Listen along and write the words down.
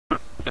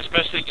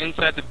especially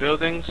inside the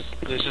buildings,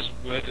 it's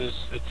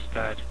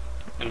bad,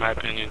 in my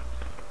opinion.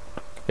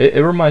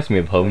 It reminds me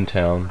of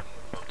Hometown,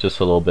 just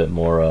a little bit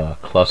more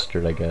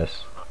clustered, I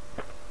guess.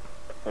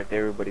 Like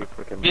everybody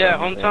freaking. Yeah,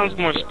 Hometown's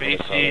more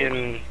spacey,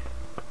 and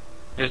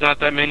there's not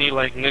that many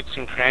like nooks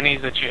and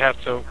crannies that you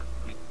have to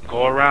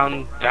go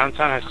around.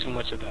 Downtown has too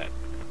much of that.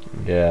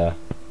 Yeah,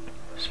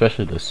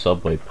 especially the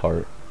subway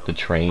part, the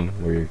train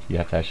where you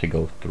have to actually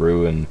go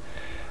through, and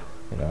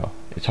you know,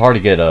 it's hard to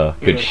get a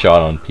good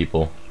shot on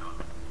people.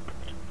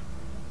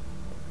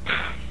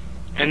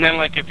 And then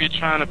like if you're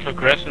trying to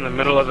progress in the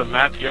middle of the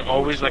map, you're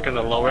always like in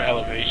the lower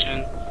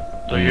elevation,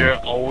 so you're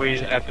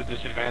always at the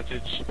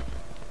disadvantage.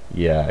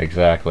 Yeah,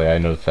 exactly. I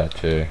noticed that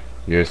too.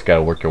 You just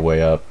gotta work your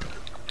way up.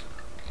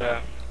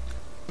 Yeah.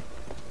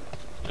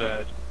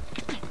 Bad.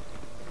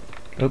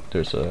 Oh,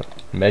 there's a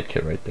med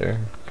kit right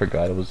there.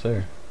 Forgot it was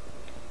there.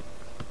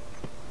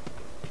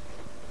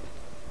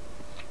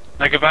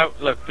 Like if I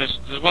look, there's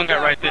one guy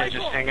right there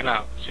just hanging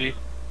out. See?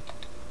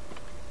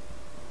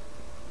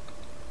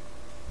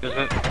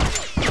 Doesn't.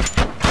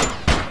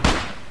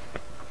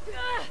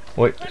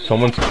 Wait,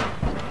 someone's. There's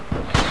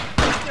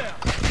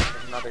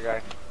another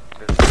guy.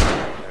 There's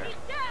another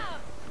guy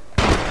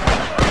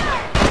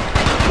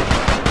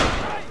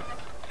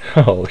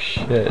there. Oh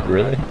shit!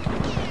 Really?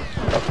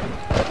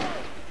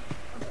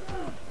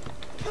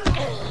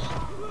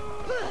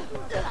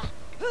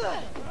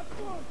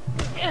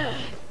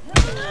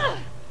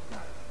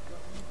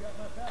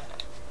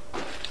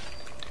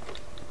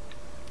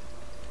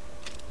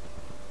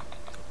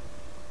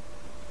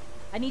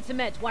 I need some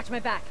meds. Watch my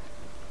back.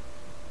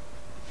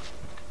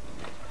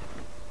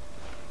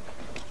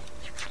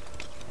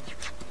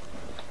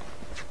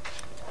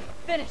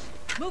 Finish.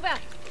 Move out.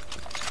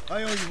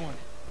 I owe you one.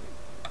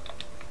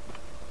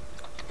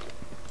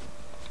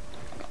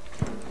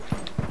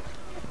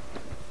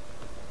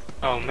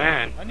 Oh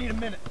man. I need a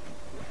minute.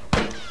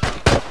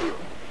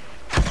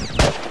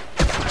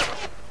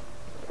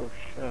 Oh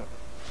shit.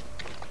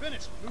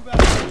 Finish. Move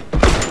out.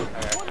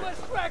 One less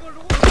straggler to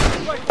work.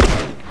 Right.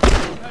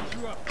 Patch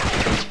you up.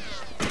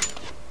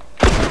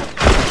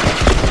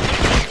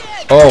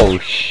 Oh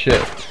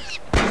shit!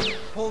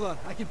 Hold on.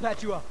 I can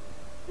patch you up.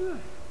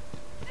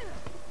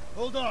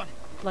 Hold on.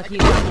 Lucky you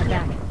got my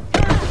back.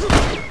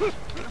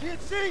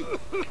 Can't see.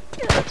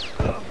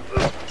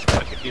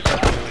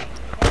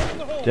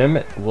 Damn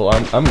it! Well,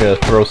 I'm gonna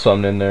throw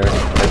something in there.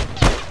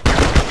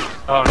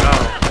 Oh no,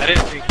 I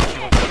didn't think he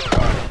was this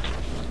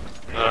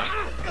far.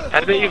 How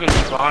did they even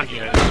spawn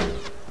here?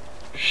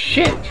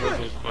 Shit! That's a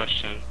good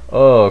question.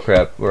 Oh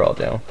crap! We're all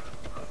down.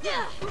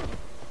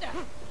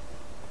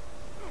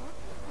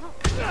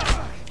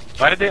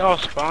 Why did they all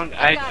spawn?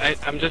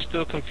 I'm just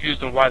still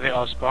confused on why they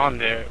all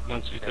spawned there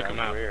once we took them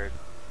out. Weird.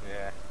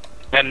 Yeah.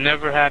 That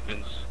never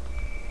happens.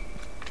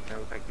 That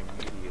was like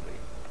immediately.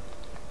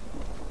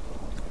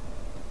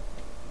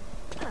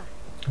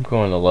 I'm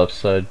going on the left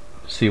side.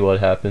 See what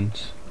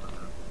happens.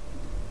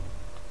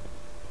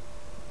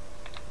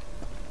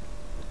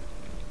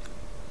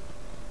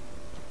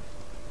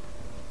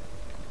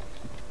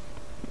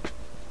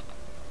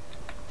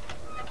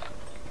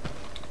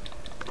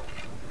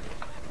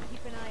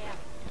 Keep an eye out.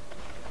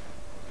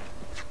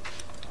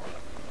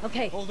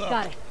 Okay, Hold up.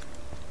 got it.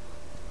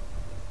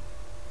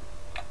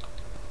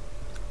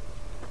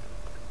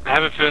 I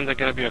have a feeling they're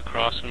gonna be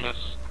across from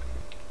us.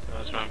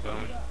 That's where I'm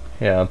going.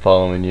 Yeah, I'm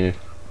following you.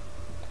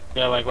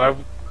 Yeah, like why?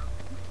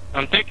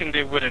 I'm thinking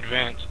they would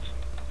advance.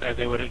 That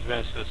they would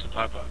advance to the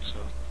supply box. So.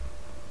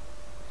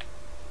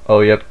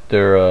 Oh, yep,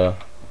 they're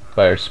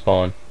by our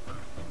spawn.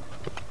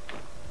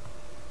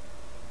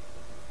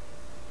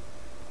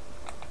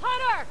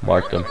 Hunter!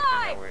 Marked them. No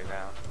way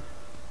down.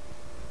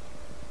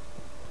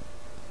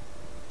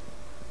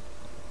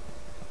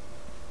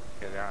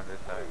 Okay, they're on this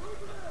side.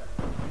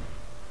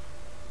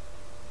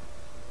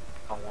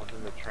 One's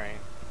in the train.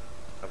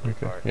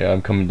 Okay. Yeah,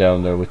 I'm coming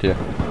down there with you.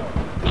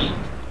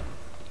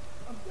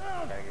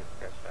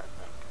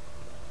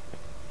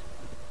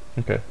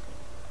 Okay.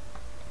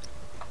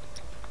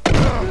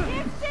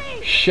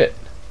 Shit.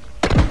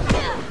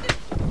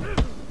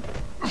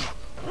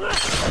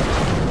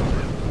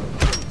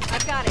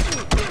 I've got it.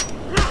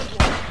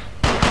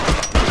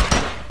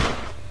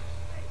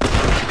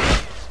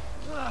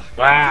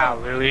 Wow,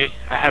 really?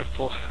 I had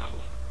full health.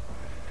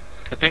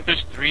 I think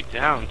there's 3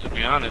 down, to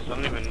be honest. I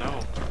don't even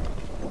know.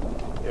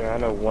 Yeah, I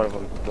know one of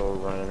them's still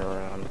running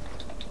around.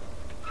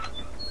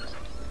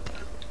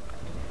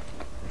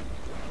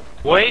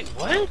 Wait,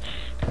 what?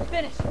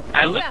 Finish.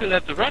 I looked in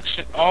that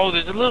direction. Oh,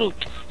 there's a little...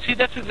 See,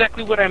 that's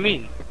exactly what I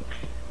mean.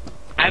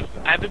 I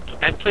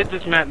played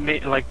this map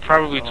like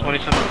probably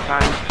 20-something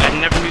times. I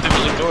never knew there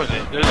was a door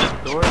there. There's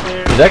a door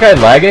there. Is that guy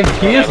lagging?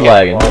 He is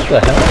lagging. What the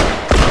hell?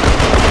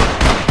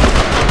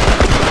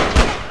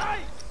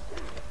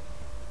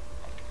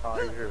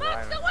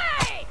 Box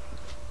away!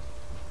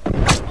 I'm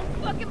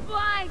fucking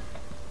blind.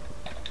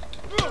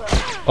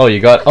 Oh, you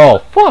got... Oh,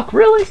 fuck,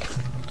 really?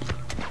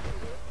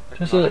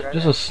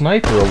 There's a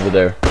sniper over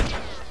there.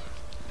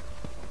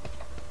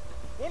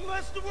 One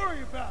less to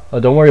worry about. Oh,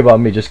 don't worry about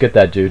me. Just get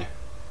that dude.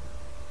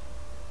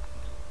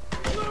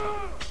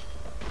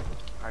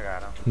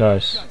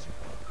 Nice.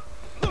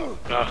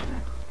 Uh,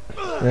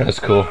 Yeah, that's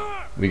cool.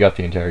 We got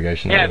the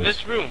interrogation. yeah, anyways.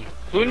 this room.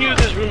 Who knew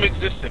this room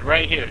existed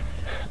right here?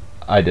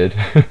 I did.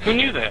 Who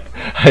knew that?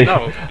 I-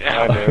 No.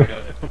 I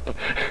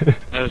knew.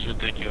 That was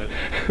ridiculous.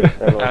 That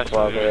little That's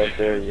closet really right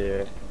there,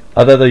 yeah.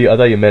 I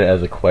thought you meant it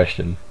as a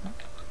question.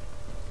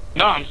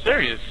 No, I'm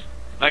serious.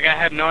 Like, I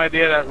had no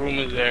idea that room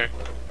was there.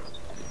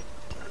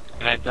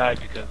 And I died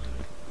because of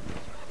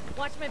it.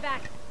 Watch my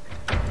back.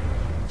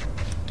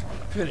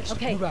 Finished.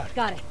 Okay, Move out.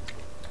 got it.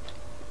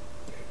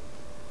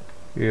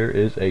 Here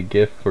is a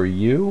gift for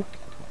you,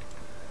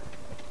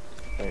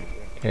 Thank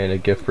you. and a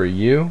gift for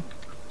you,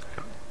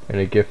 and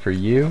a gift for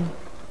you,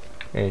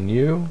 and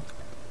you.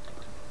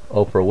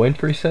 Oprah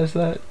Winfrey says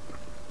that.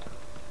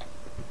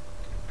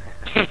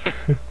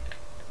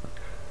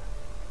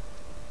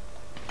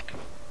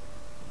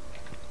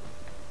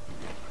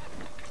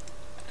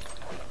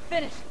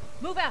 Finish.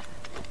 Move out.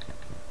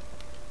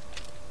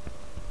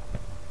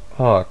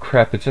 Oh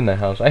crap! It's in the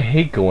house. I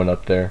hate going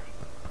up there.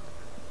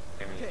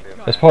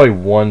 That's probably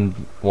one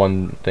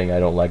thing I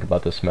don't like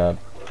about this map.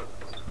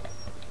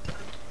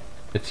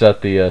 It's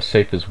that the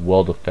safe is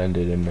well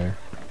defended in there.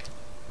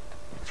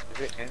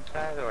 Is it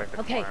inside or like the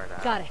Okay, corner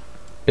now? got it.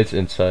 It's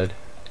inside.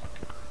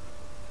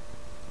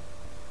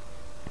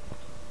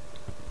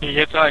 You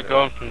get to, like,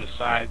 going from the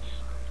sides.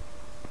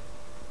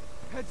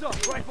 Heads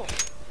up, rifle.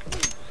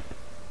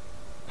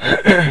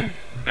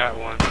 That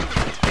one.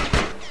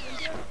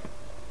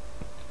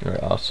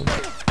 Alright, awesome.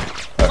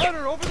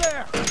 Hunter, over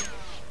there.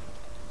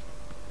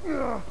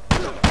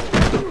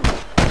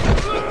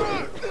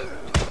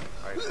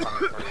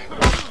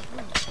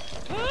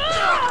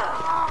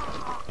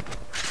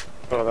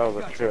 Oh, that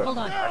was a trip. Hold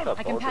on.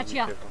 I can patch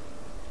you up.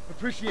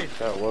 Appreciate it.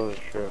 That was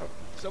a trip.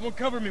 Someone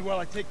cover me while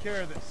I take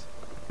care of this.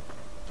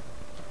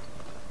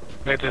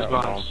 Make those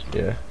bombs.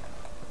 Yeah.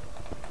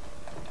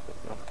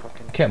 No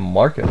fucking Can't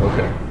mark it.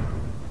 Okay.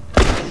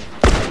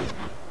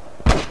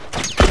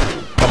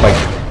 Oh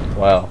my.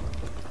 Wow.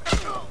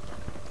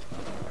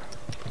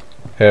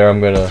 Here, I'm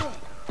gonna.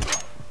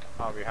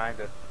 Oh, behind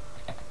us.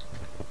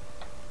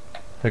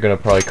 They're gonna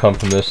probably come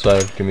from this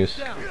side. Give me a.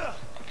 Down.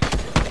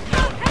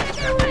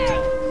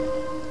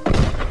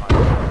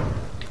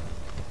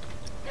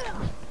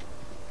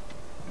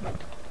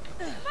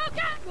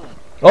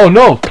 Oh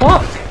no!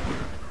 Fuck!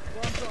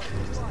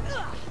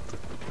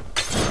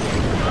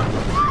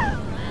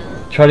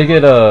 Try to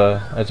get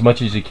as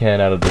much as you can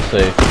out of the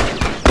safe.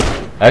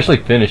 Actually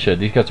finish it.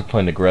 These guys are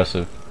playing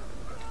aggressive.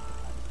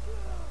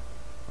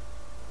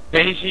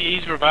 Yeah,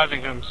 he's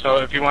reviving him, so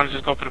if you want to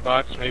just go for the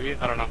box, maybe?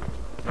 I don't know.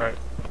 Right.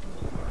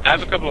 I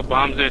have a couple of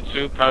bombs there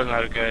too, probably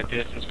not a good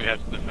idea since we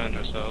have to defend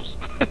ourselves.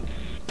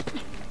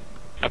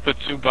 I put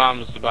 2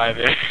 bombs to buy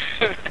there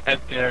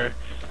at their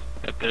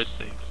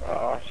safe.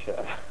 Oh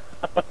shit.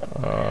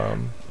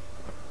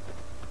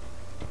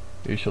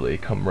 Usually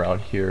come around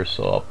here,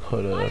 so I'll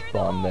put a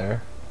bomb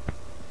there.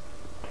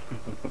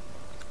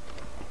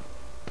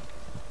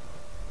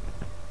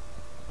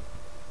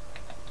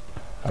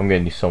 I'm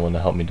gonna need someone to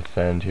help me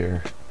defend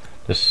here.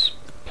 This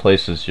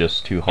place is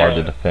just too hard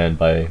to Yeah. defend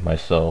by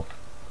myself.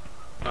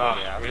 Oh,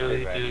 Yeah, I'll really,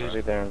 be back. I'll be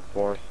dude? there in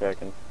 4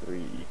 seconds.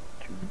 3,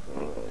 2,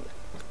 1.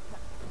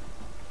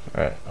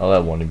 Alright, I'll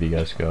let one of you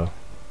guys go.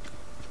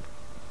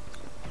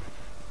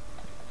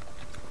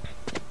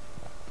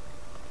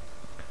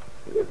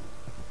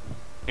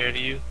 Here to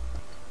you.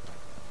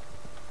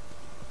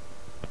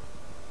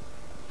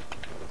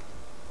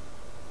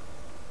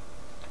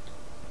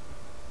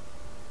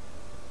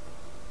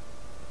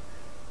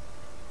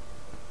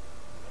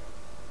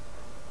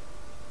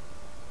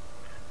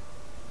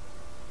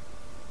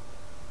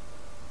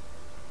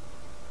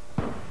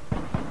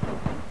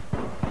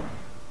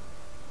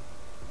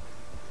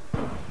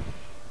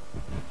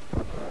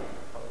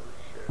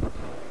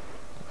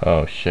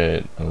 Oh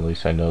shit, at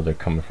least I know they're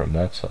coming from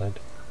that side.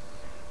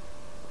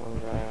 One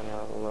guy on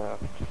our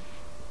left. Yeah,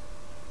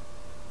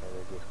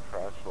 they're just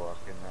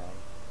crosswalking now.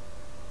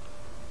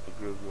 The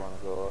group, you want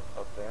to go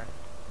up there?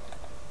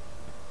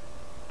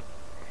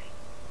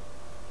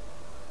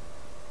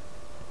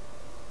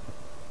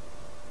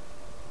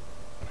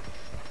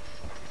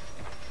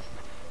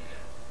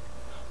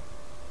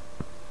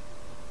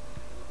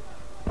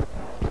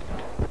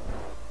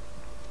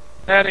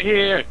 Out of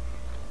here!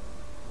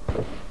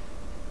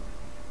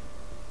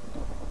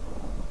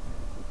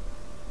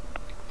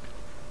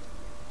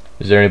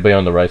 Is there anybody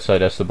on the right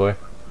side, Esther boy?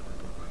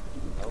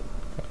 Nope.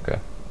 Okay.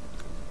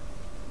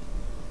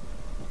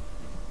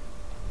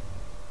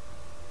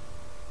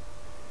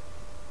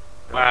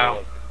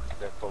 Wow.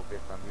 They're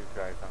focused on these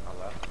guys on the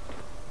left.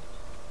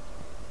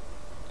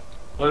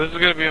 Well, this is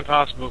gonna be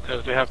impossible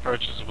because they have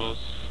purchasables,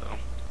 so.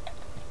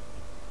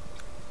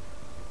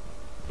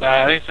 But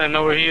at least I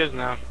know where he is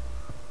now.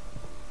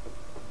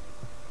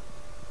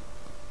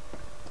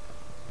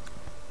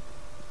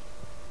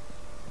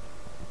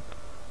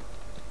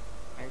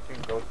 Anything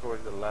go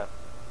towards the left.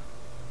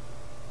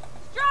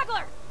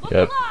 Straggler! Look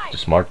Yep, alive!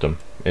 just marked them.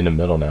 In the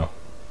middle now.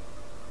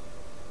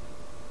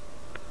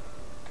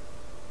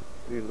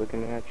 Is he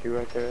looking at you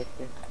right there,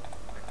 Esty?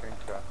 I think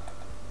so.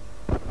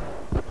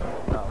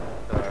 No,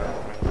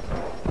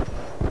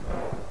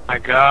 My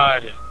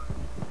God.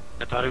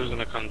 I thought he was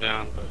gonna come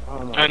down, but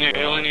Oh my Tanya,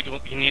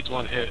 God. he needs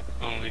one hit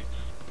only.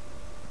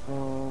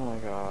 Oh my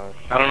gosh.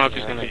 I don't know if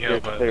he's Yeah, gonna I think heal,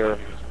 it's but clear.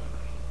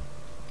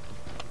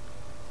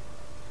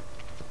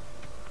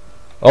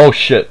 Oh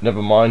shit,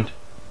 never mind.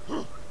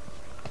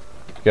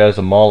 Guy's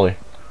a molly.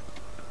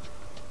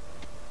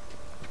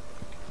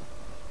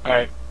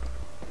 Alright,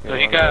 so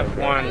he Yeah, got I'm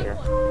one. here.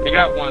 He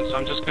got one, so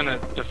I'm just gonna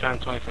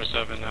defend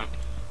 24/7 now.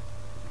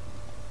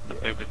 I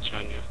play with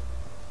Chanya.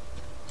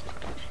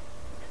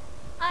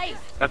 Ice.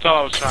 That's all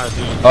I was trying to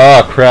do.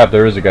 Ah crap,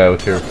 there is a guy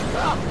with here.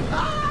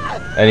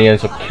 And he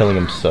ends up killing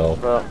himself.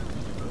 Well,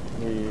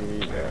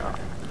 yeah.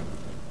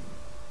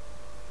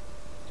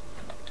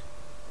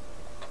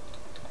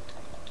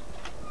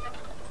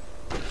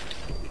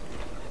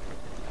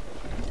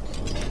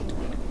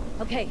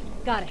 Okay,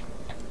 got it.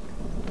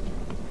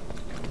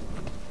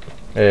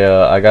 Hey,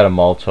 I got a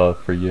Molotov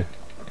for you.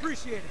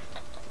 Appreciate it.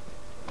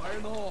 Fire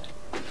in the hole.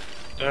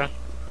 There.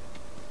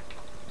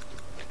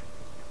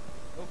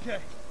 Okay,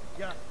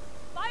 got it.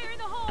 Fire in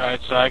the hole.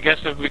 Alright, so I guess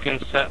if we can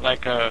set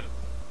like a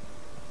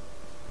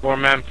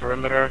 4-man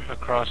perimeter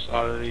across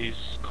all of these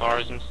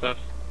cars and stuff,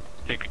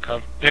 pick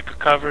a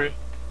cover,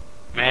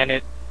 man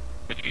it.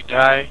 If you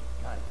die,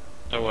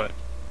 so what?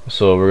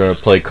 So we're gonna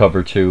play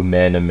cover 2,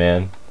 man to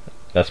man.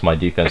 That's my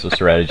defensive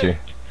strategy.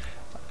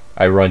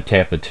 I run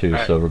Tampa 2,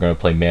 so we're gonna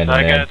play man So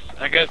to man.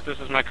 I guess this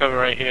is my cover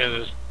right here.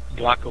 This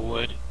block of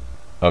wood.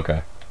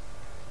 Okay.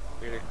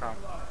 Here they come.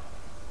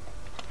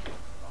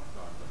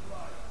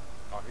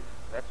 Oh,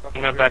 that's I'm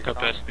fucking gonna back really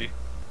up coming. SB.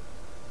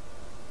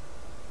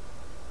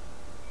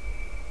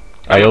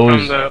 I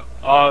always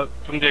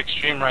From the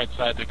extreme right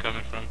side they're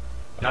coming from.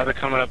 Now they're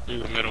coming up through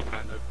the middle,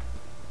 kind of.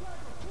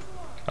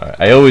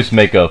 I always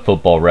make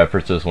football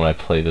references when I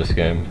play this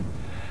game.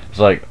 It's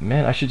like,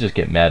 man, I should just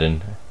get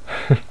Madden.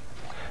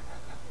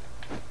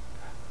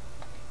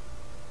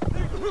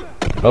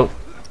 Oh,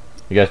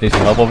 you guys need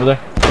some help over there?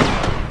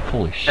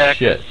 Holy Yeah,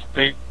 shit!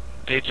 'cause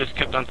they just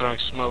kept on throwing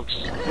smokes.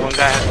 One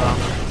guy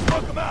has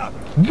Fuck him out.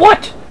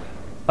 What?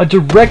 A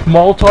direct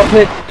Molotov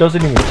hit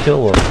doesn't even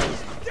kill him.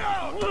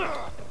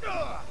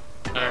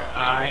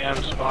 I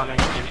am spawning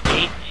in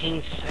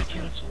 18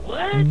 seconds.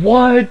 What?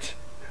 What?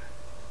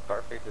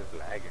 Scarface is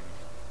lagging.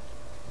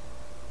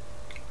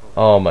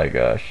 Oh my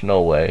gosh,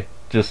 no way.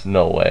 Just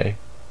no way.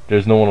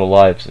 There's no one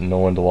alive and no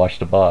one to watch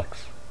the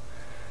box.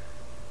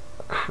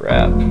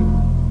 Crap.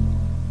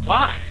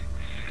 Why?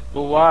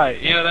 Well, why?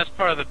 You know, that's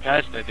part of the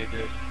patch that they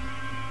did.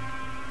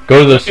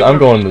 Go to this. I'm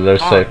going to their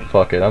safe.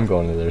 Fuck it. I'm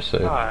going to their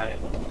safe. Why?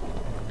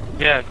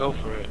 Yeah, go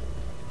for it.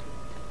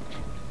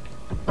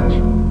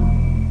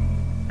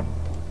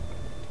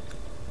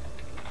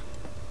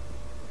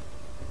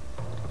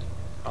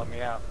 Help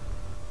me out.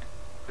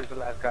 Who's the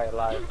last guy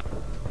alive?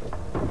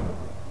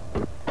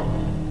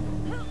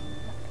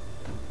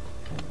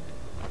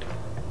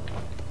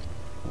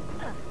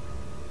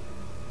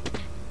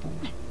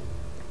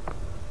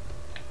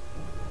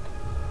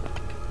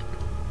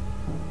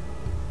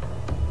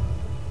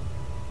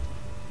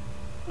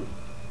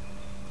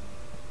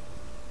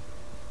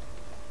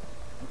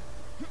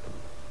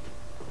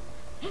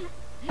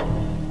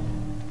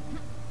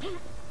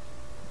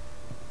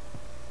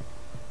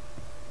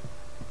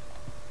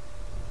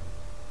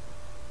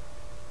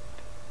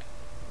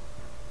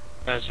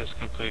 That's just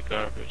complete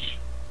garbage.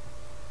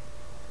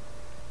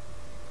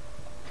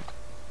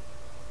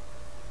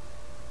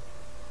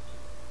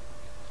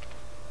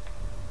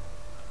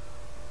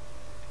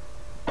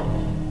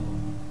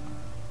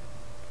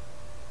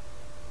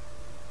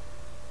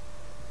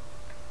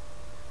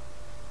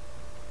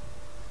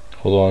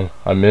 Hold on.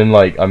 I'm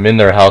in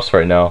their house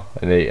right now,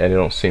 and they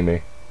don't see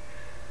me.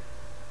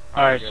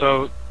 Alright,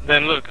 so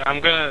then look, me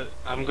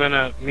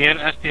and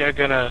SD are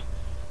gonna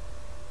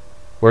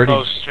Where do go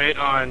you... straight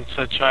on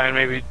to try and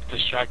maybe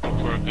distract them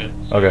for a bit.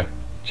 So, Okay.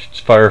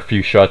 Just fire a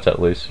few shots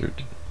at least. the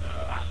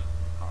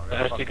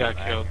SD got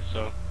killed,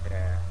 so.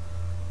 Yeah.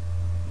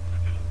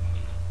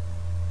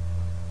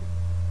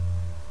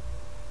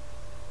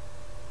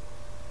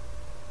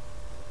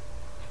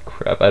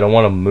 Crap, I don't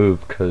want to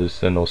move because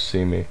then they'll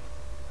see me.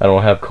 I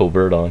don't have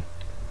covert on.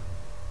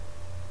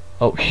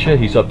 Oh shit,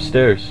 he's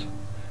upstairs.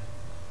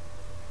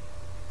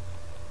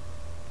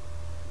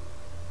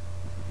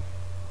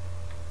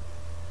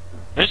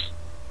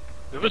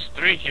 There was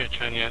 3 here,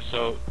 Chenya,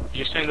 so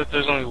you're saying that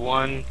there's only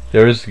one?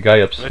 There is a guy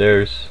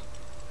upstairs.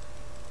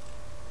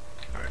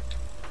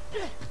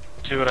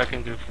 See what I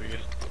can do for you.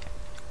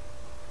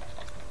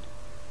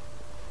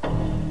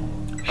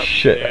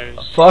 Shit.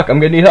 Upstairs. Fuck, I'm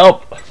gonna need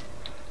help.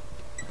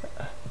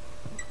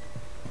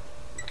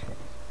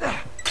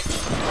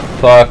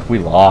 Fuck, we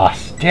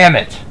lost. Damn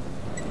it.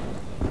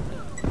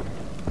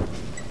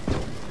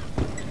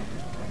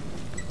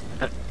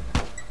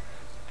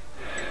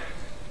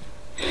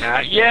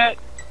 Not yet.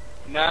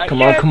 Not Come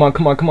yet.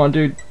 on,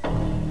 dude.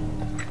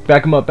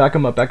 Back him up. Get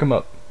that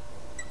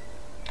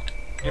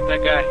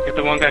guy. Get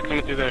the one guy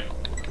coming through there.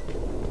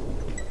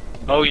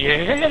 Oh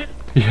yeah.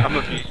 I'm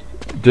a beast.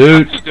 I'm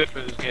Dude, too good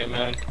for this game,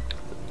 man.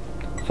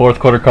 Fourth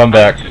quarter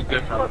comeback. It's just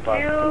different.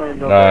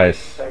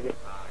 Nice.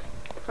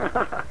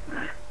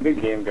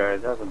 Good game,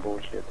 guys. That was some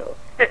bullshit, though.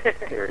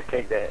 Here,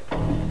 take that.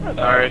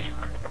 Sorry.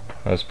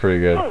 That's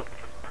pretty good.